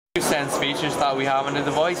Two Sense features that we have on the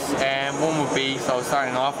device. One would be, so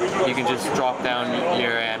starting off, you can just drop down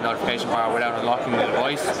your notification bar without unlocking the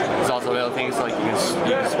device. There's also little things like you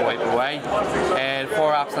can swipe away. The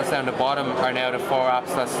 4 apps that's down the bottom are now the 4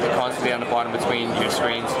 apps that's constantly on the bottom between your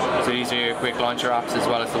screens. So these are your quick launcher apps as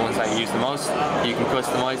well as the ones that you use the most. You can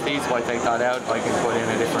customize these. If I take that out, I can put in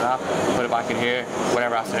a different app, put it back in here.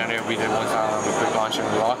 Whatever apps are down there will be the ones that are on the quick launcher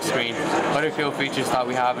and the lock screen. Other cool features that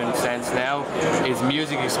we have in Sense now is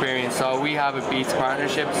music experience. So we have a Beats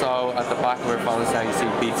partnership, so at the back of our phones now you see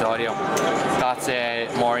Beats audio. That's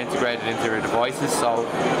more integrated into our devices. So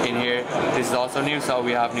in here, this is also new, so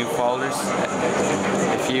we have new folders.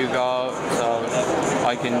 If you go, so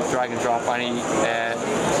I can drag and drop any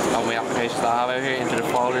of my applications that I have out here into the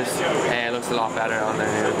folders, and it looks a lot better on the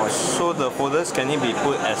new device. So the folders, can it be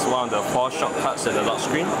put as one of the 4 shortcuts at the lock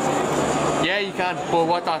screen? Yeah, you can, but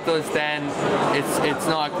what that does then, it's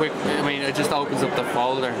not a quick, I mean, it just opens up the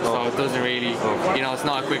folder, so it doesn't really, you know, it's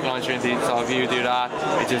not a quick launcher into it, so if you do that,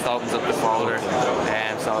 it just opens up the folder,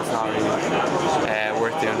 so it's not really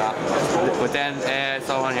worth doing that. But then,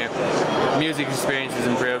 so on here, music experience is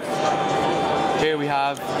improved. Here we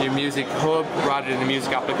have your music hub rather than the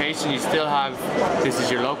music application. You still have, this is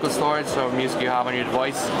your local storage, so music you have on your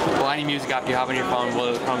device. Well, any music app you have on your phone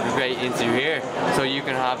will congregate into here. So you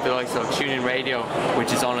can have the likes of TuneIn Radio,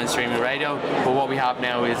 which is online streaming radio. But what we have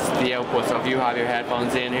now is the output. So if you have your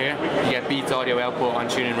headphones in here, you get Beats audio output on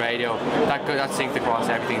TuneIn Radio. That's synced across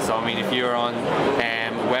everything. So I mean, if you're on a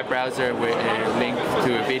web browser with a link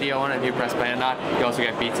to a video on it, if you press play on that, you also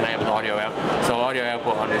get Beats enabled audio output. So audio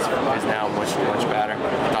output on this is now much better.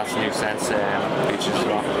 That's new Sense features as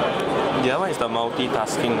well. The other one is the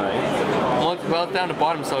multitasking, right? Well, down the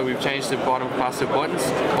bottom, so we've changed the bottom capacitive buttons.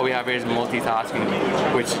 What we have here is multitasking,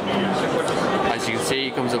 which, as you can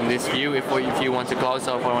see, comes up in this view. If you want to close,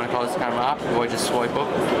 so if I want to close the camera app, if I just swipe up.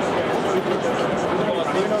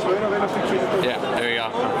 Yeah, there we go.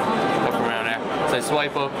 Up and around there. So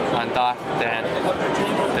swipe up and that then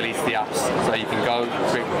deletes the apps. So you can go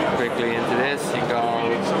quickly into this, you go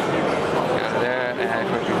there and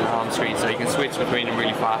quickly to the home screen. So you can switch between them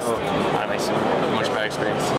really fast and it makes it a much better experience.